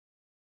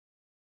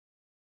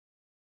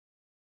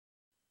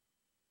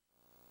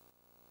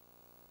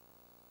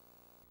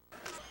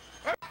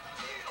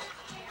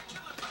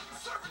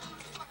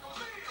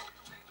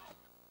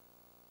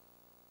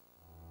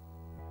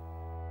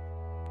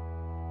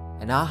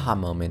An aha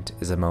moment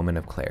is a moment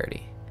of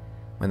clarity,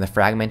 when the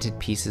fragmented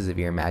pieces of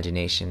your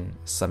imagination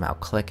somehow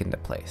click into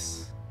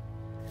place.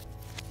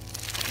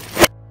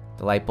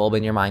 The light bulb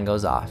in your mind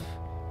goes off,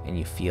 and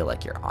you feel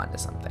like you're onto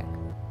something.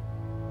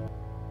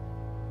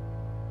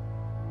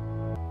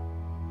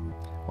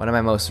 One of my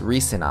most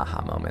recent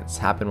aha moments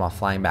happened while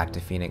flying back to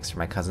Phoenix for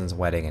my cousin's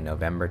wedding in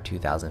November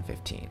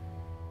 2015.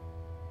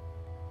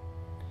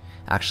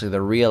 Actually, the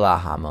real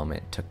aha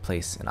moment took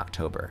place in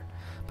October,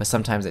 but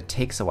sometimes it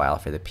takes a while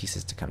for the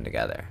pieces to come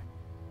together.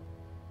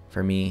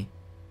 For me,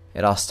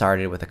 it all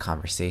started with a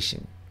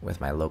conversation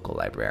with my local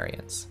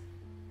librarians.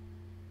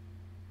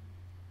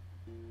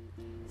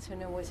 So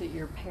now, was it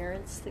your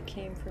parents that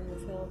came from the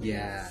Philippines?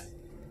 Yeah,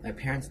 my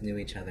parents knew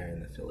each other in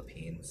the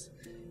Philippines,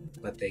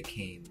 but they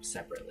came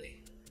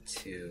separately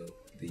to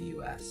the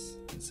US.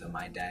 And so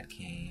my dad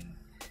came.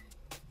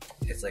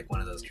 It's like one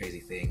of those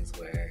crazy things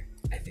where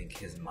I think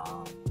his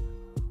mom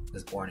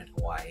was born in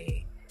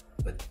Hawaii,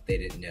 but they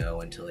didn't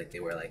know until like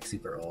they were like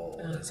super old.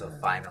 And so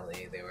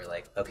finally they were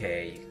like,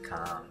 okay, you can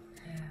come.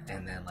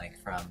 And then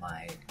like from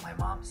my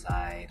mom's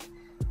side,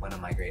 one of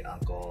my great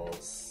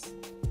uncles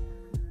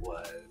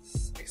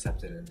was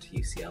accepted into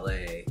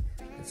UCLA,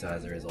 and so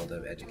as a result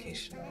of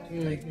educational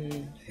like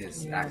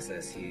his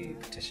access, he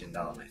petitioned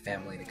all of my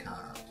family to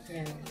come.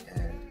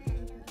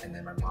 And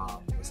then my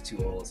mom was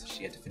too old, so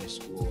she had to finish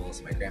school,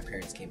 so my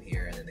grandparents came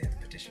here, and then they had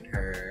to petition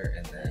her.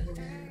 And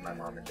then my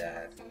mom and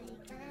dad,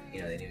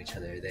 you know, they knew each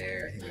other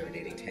there. I think they were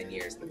dating 10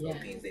 years in the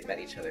Philippines. They met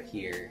each other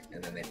here,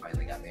 and then they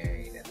finally got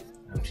married and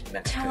moved to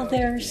Mexico. Tell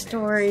their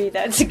story.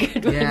 That's a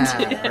good one.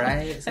 Yeah,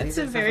 right? So that's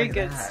a very like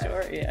good that.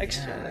 story,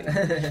 actually.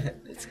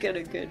 It's got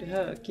a good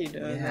hook, you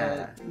know,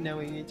 about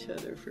knowing each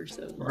other for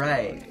so long.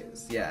 Right.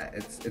 Yeah,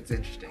 it's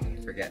interesting.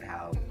 You forget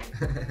how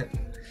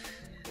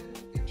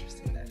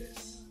interesting that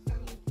is.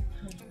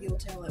 You'll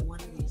tell it one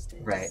of these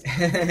days. Right.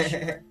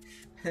 Sure.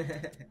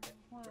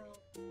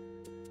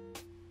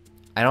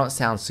 I don't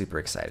sound super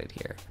excited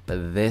here,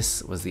 but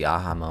this was the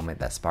aha moment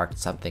that sparked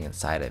something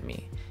inside of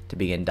me to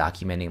begin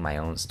documenting my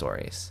own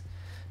stories,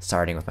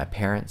 starting with my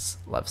parents'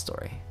 love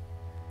story.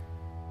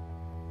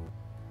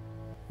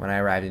 When I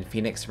arrived in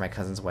Phoenix for my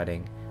cousin's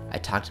wedding, I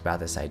talked about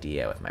this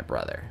idea with my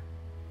brother.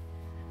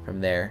 From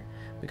there,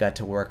 we got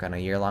to work on a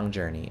year-long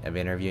journey of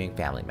interviewing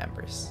family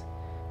members.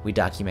 We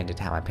documented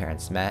how my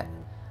parents met,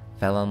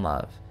 fell in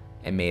love,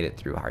 and made it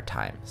through hard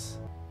times.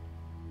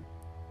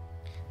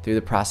 Through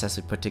the process,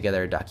 we put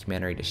together a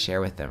documentary to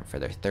share with them for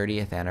their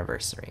 30th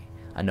anniversary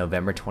on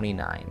November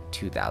 29,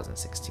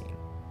 2016.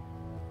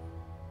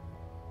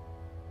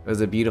 It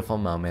was a beautiful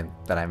moment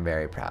that I'm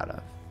very proud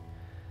of.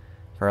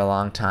 For a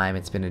long time,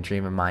 it's been a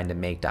dream of mine to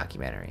make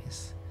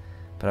documentaries,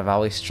 but I've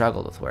always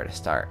struggled with where to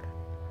start.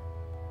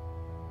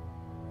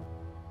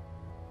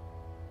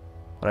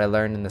 What I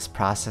learned in this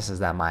process is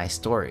that my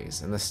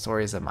stories and the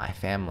stories of my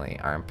family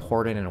are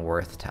important and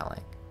worth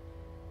telling.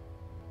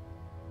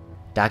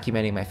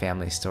 Documenting my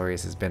family's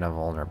stories has been a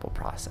vulnerable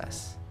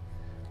process.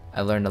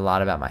 I learned a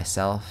lot about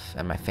myself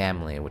and my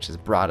family, which has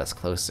brought us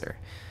closer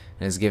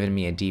and has given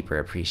me a deeper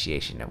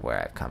appreciation of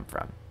where I've come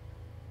from.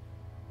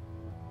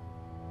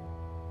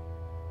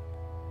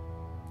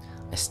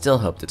 I still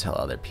hope to tell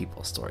other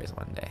people's stories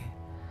one day,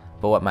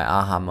 but what my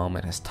aha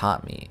moment has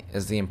taught me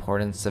is the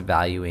importance of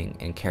valuing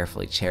and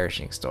carefully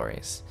cherishing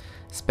stories,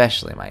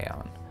 especially my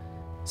own,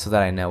 so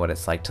that I know what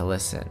it's like to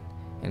listen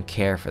and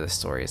care for the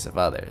stories of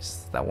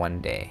others that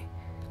one day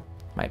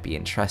might be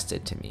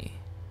entrusted to me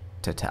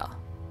to tell.